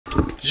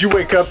Did you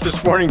wake up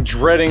this morning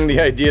dreading the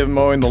idea of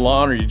mowing the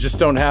lawn, or you just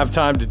don't have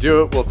time to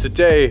do it? Well,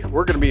 today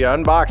we're going to be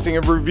unboxing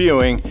and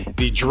reviewing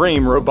the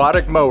Dreame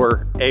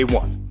Roboticmower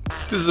A1.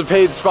 This is a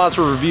paid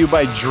sponsor review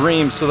by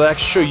Dreame, so that I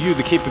can show you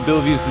the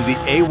capabilities of the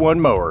A1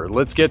 mower.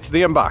 Let's get to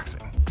the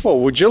unboxing.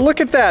 Well, would you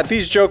look at that?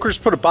 These jokers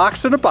put a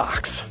box in a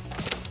box.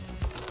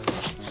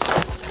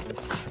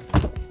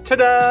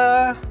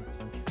 Ta-da!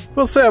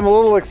 We'll say I'm a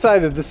little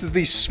excited. This is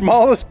the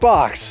smallest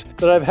box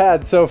that I've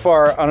had so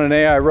far on an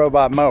AI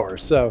robot mower,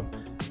 so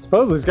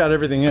supposedly it's got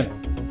everything in it.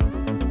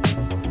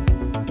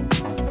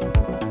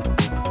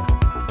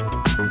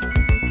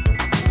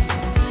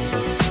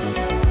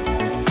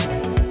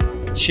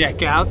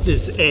 Check out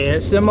this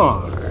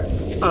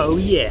ASMR. Oh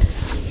yeah.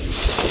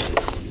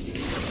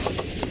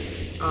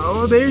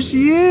 Oh, there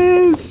she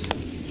is.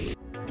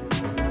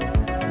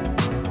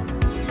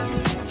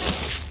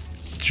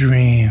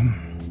 Dreame.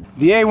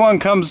 The A1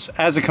 comes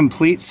as a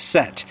complete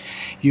set.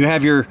 You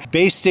have your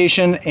base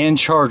station and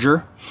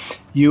charger.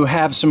 You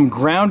have some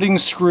grounding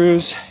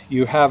screws.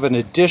 You have an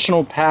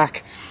additional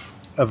pack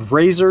of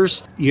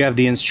razors. You have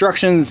the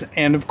instructions,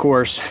 and of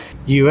course,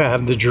 you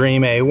have the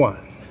Dreame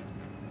A1.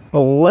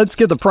 Well, let's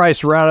get the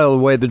price right out of the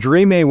way. The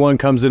Dreame A1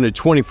 comes in at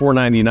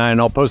 $24.99.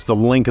 I'll post a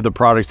link of the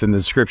products in the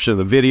description of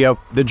the video.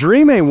 The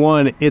Dreame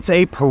A1, it's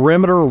a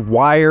perimeter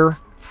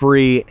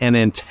wire-free and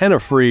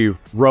antenna-free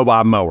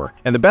robot mower.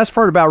 And the best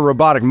part about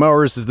robotic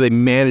mowers is they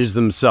manage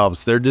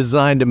themselves. They're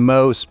designed to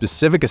mow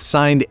specific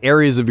assigned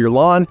areas of your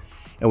lawn,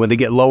 and when they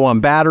get low on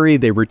battery,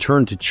 they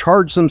return to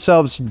charge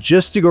themselves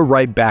just to go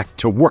right back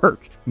to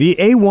work. The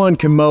A1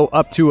 can mow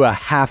up to a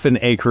half an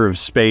acre of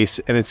space,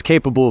 and it's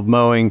capable of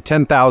mowing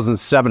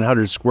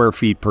 10,700 square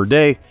feet per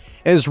day,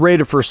 and is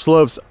rated for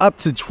slopes up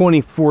to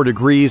 24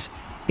 degrees,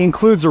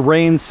 includes a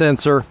rain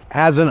sensor,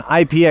 has an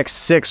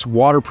IPX6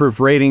 waterproof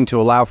rating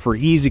to allow for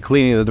easy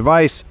cleaning of the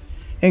device,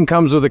 and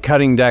comes with a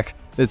cutting deck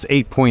that's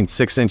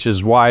 8.6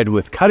 inches wide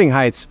with cutting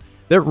heights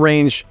that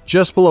range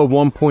just below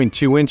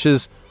 1.2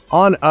 inches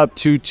on up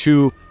to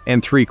 2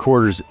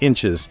 3/4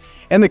 inches,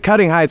 and the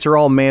cutting heights are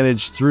all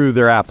managed through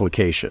their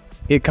application.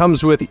 It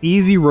comes with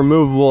easy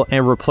removable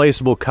and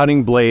replaceable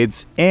cutting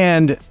blades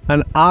and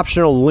an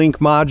optional link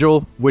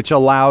module which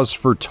allows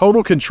for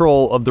total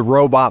control of the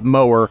robot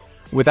mower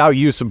without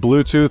use of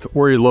Bluetooth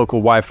or your local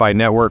Wi-Fi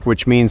network,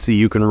 which means that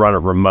you can run it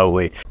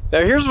remotely. Now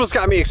here's what's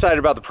got me excited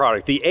about the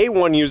product. The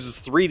A1 uses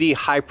 3D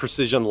high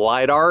precision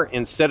LiDAR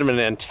instead of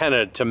an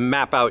antenna to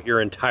map out your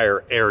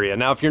entire area.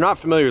 Now if you're not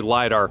familiar with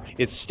LiDAR,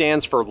 it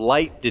stands for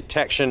light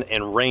detection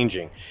and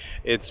ranging.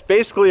 It's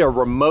basically a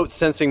remote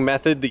sensing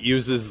method that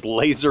uses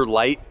laser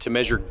light to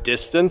measure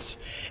distance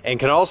and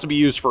can also be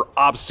used for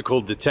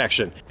obstacle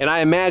detection. And I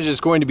imagine it's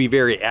going to be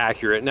very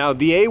accurate. Now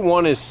the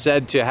A1 is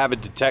said to have a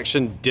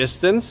detection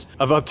distance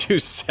of up to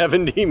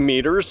 70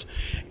 meters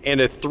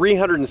and a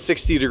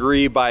 360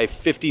 degree by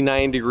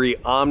 59 degree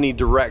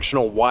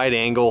omnidirectional wide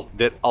angle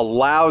that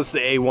allows the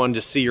A1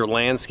 to see your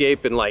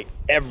landscape in like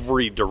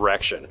every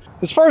direction.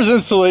 As far as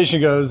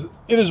installation goes,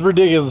 it is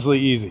ridiculously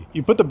easy.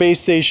 You put the base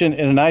station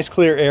in a nice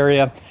clear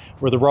area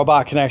where the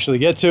robot can actually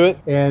get to it,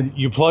 and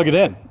you plug it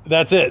in.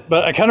 That's it.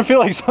 But I kind of feel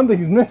like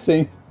something's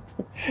missing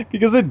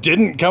because it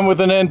didn't come with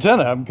an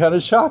antenna. I'm kind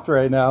of shocked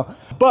right now.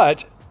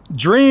 But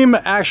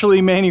Dreame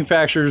actually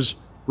manufactures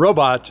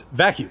robot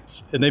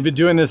vacuums, and they've been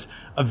doing this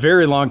a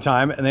very long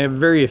time, and they have a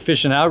very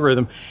efficient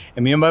algorithm.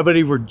 And me and my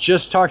buddy were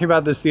just talking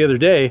about this the other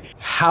day.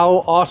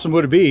 How awesome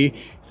would it be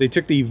if they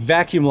took the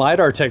vacuum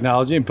LiDAR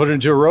technology and put it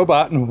into a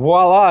robot, and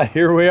voila,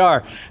 here we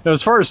are. Now,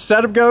 as far as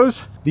setup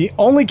goes, the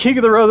only kick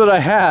of the road that I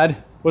had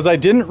was I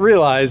didn't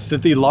realize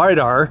that the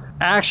LiDAR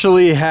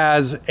actually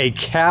has a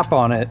cap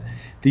on it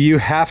that you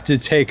have to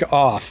take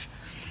off.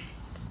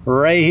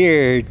 Right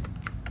here.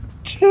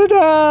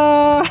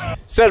 Ta-da!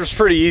 Setup's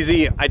pretty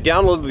easy. I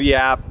downloaded the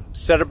app,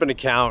 set up an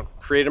account,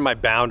 created my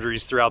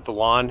boundaries throughout the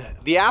lawn.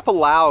 The app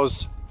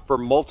allows for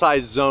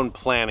multi-zone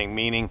planning,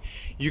 meaning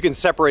you can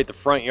separate the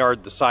front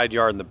yard, the side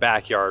yard, and the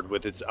backyard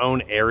with its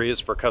own areas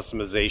for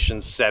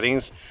customization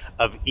settings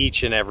of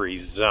each and every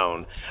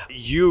zone.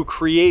 You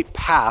create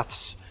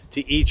paths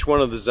to each one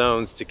of the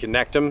zones to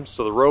connect them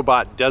so the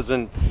robot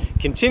doesn't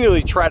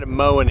continually try to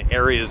mow in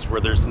areas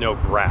where there's no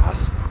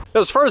grass. Now,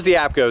 as far as the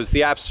app goes,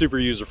 the app's super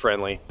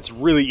user-friendly. It's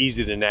really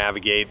easy to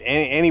navigate.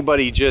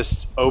 Anybody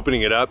just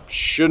opening it up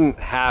shouldn't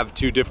have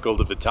too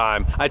difficult of a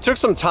time. I took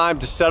some time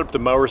to set up the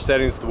mower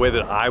settings the way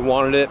that I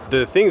wanted it.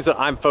 The things that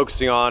I'm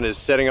focusing on is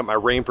setting up my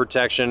rain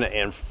protection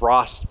and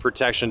frost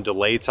protection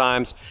delay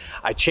times.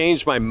 I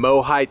changed my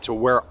mow height to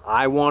where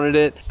I wanted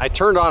it. I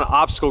turned on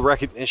obstacle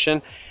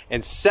recognition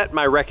and set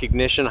my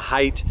recognition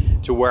height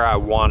to where I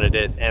wanted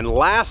it. And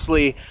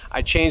lastly,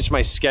 I changed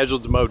my schedule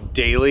to mow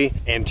daily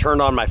and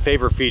turned on my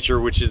favorite feature,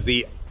 which is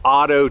the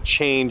auto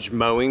change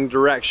mowing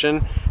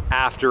direction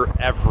after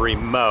every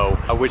mow,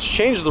 which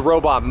changed the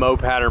robot mow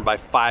pattern by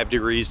 5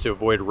 degrees to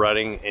avoid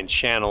rutting and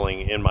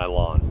channeling in my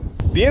lawn.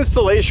 The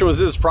installation was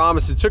as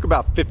promised. It took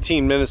about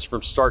 15 minutes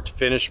from start to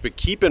finish, but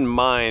keep in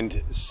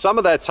mind, some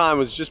of that time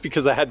was just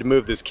because I had to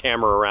move this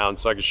camera around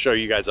so I could show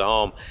you guys at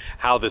home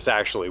how this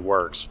actually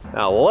works.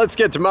 Now let's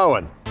get to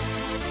mowing.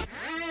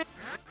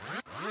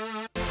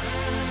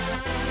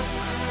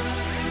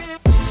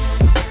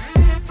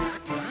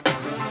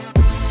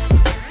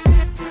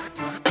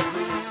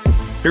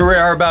 Here we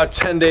are about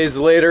 10 days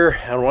later,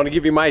 and I want to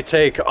give you my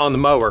take on the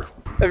mower.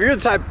 If you're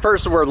the type of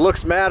person where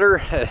looks matter,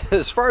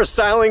 as far as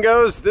styling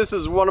goes, this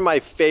is one of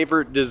my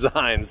favorite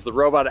designs. The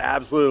Rbot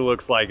absolutely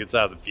looks like it's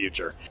out of the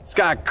future. It's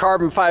got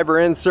carbon fiber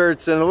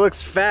inserts and it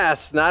looks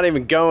fast, not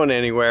even going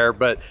anywhere,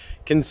 but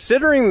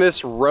considering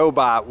this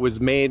Rbot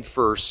was made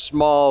for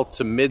small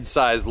to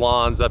mid-sized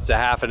lawns up to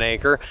half an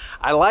acre,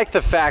 I like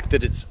the fact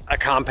that it's a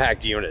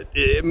compact unit.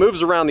 It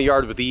moves around the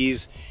yard with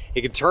ease.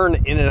 It can turn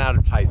in and out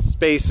of tight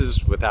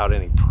spaces without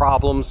any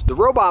problems. The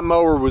Rbot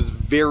mower was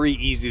very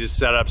easy to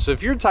set up, so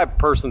if you're the type of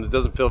person that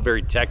doesn't feel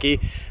very techy,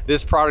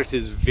 this product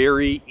is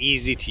very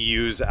easy to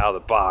use out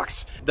of the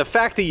box. The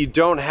fact that you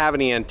don't have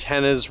any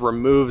antennas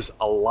removes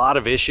a lot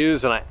of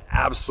issues, and I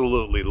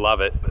absolutely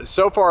love it.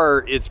 So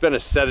far, it's been a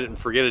set it and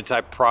forget it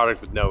type product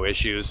with no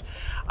issues.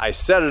 I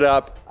set it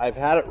up. I've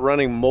had it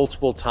running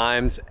multiple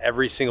times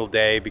every single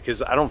day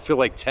because I don't feel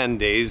like 10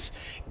 days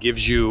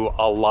gives you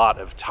a lot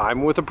of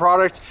time with the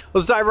product.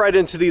 Let's dive right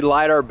into the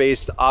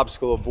LiDAR-based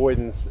obstacle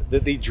avoidance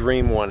that the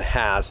Dreame one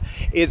has.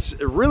 It's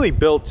really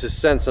built to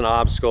sense an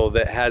obstacle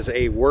that has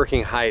a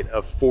working height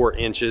of 4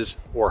 inches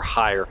or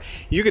higher.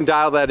 You can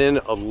dial that in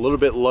a little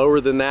bit lower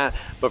than that,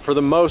 but for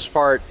the most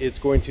part, it's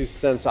going to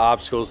sense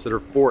obstacles that are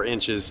 4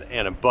 inches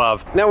and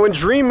above. Now, when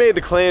Dreame made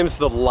the claims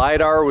the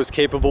LiDAR was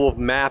capable of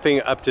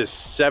mapping up to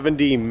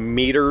 70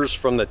 meters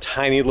from the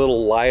tiny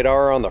little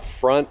LiDAR on the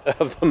front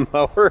of the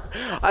mower,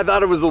 I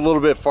thought it was a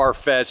little bit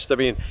far-fetched. I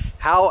mean,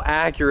 how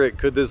accurate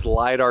could this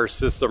LiDAR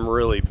system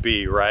really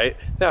be, right?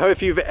 Now,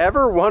 if you've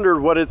ever wondered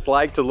what it's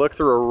like to look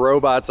through a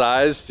robot's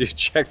eyes,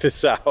 check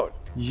this out.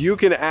 You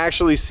can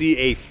actually see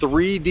a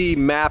 3D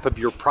map of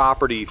your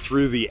property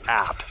through the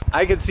app.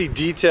 I can see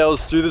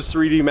details through this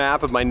 3D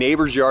map of my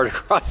neighbor's yard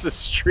across the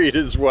street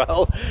as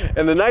well.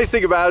 And the nice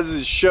thing about it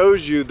is it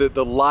shows you that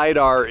the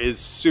LiDAR is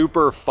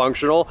super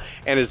functional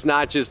and it's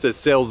not just a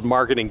sales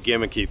marketing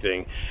gimmicky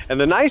thing. And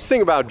the nice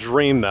thing about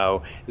Dreame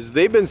though, is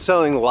they've been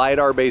selling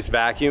LiDAR-based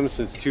vacuums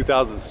since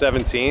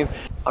 2017.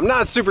 I'm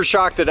not super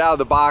shocked that out of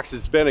the box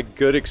it's been a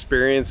good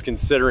experience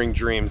considering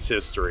Dreame's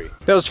history.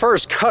 Now, as far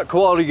as cut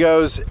quality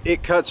goes,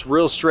 it cuts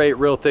real straight,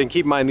 real thin.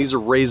 Keep in mind these are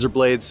razor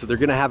blades, so they're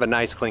gonna have a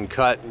nice clean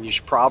cut, and you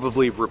should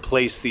probably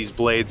replace these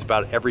blades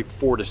about every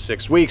 4 to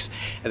 6 weeks.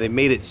 And they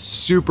made it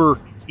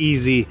super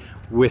easy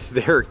with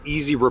their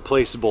easy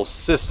replaceable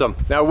system.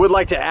 Now, I would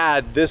like to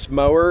add, this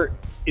mower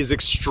is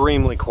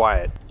extremely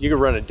quiet. You can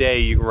run a day,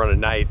 you can run a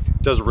night,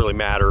 doesn't really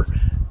matter.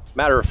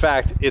 Matter of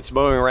fact, it's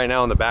mowing right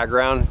now in the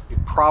background. You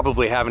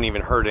probably haven't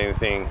even heard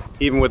anything,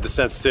 even with the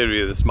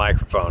sensitivity of this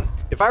microphone.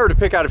 If I were to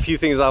pick out a few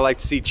things I'd like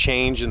to see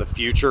change in the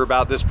future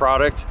about this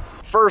product,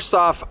 first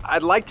off,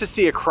 I'd like to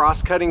see a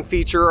cross-cutting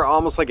feature,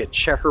 almost like a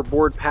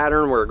checkerboard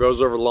pattern where it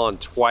goes over the lawn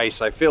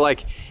twice. I feel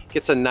like it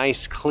gets a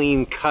nice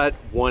clean cut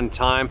one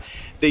time.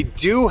 They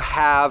do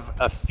have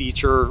a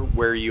feature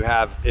where you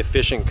have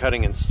efficient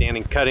cutting and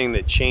standing cutting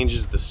that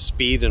changes the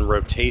speed and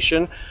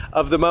rotation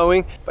of the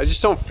mowing, but I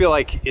just don't feel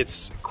like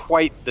it's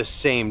quite the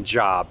same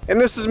job. And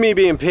this is me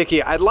being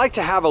picky. I'd like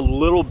to have a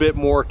little bit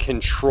more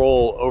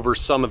control over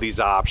some of these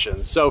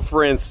options. So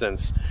for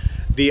instance,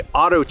 the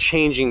auto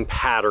changing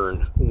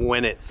pattern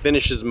when it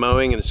finishes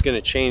mowing and it's going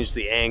to change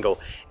the angle.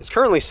 It's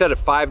currently set at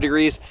 5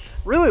 degrees.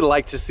 Really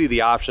like to see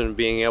the option of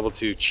being able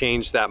to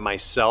change that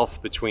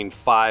myself between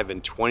 5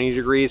 and 20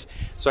 degrees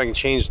so I can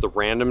change the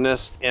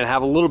randomness and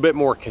have a little bit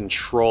more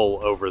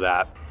control over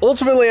that.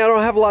 Ultimately, I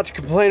don't have a lot to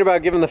complain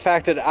about given the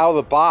fact that out of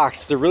the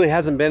box, there really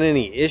hasn't been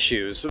any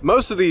issues.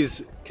 Most of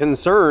these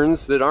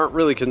concerns that aren't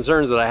really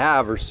concerns that I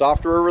have are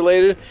software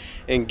related,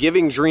 and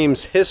giving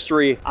Dreame's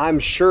history, I'm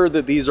sure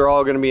that these are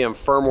all going to be on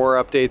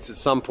firmware updates at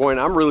some point.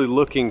 I'm really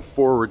looking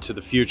forward to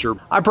the future.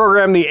 I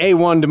program the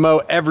A1 to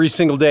mow every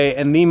single day,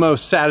 and the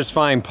most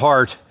satisfying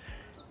part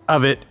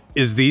of it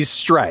is these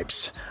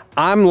stripes.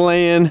 I'm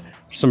laying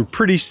some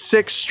pretty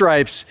sick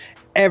stripes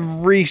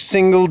every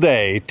single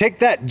day. Take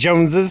that,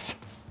 Joneses.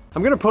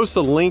 I'm gonna post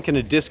a link and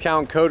a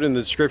discount code in the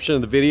description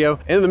of the video.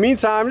 And in the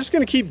meantime, I'm just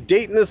gonna keep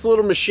dating this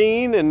little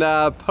machine and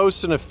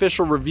post an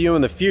official review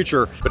in the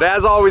future. But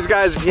as always,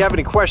 guys, if you have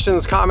any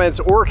questions, comments,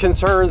 or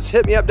concerns,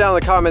 hit me up down in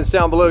the comments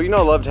down below. You know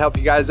I'd love to help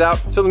you guys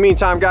out. Until the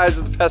meantime, guys,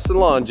 it's the Pest and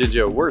Lawn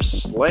Ginja. We're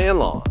slaying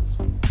lawns.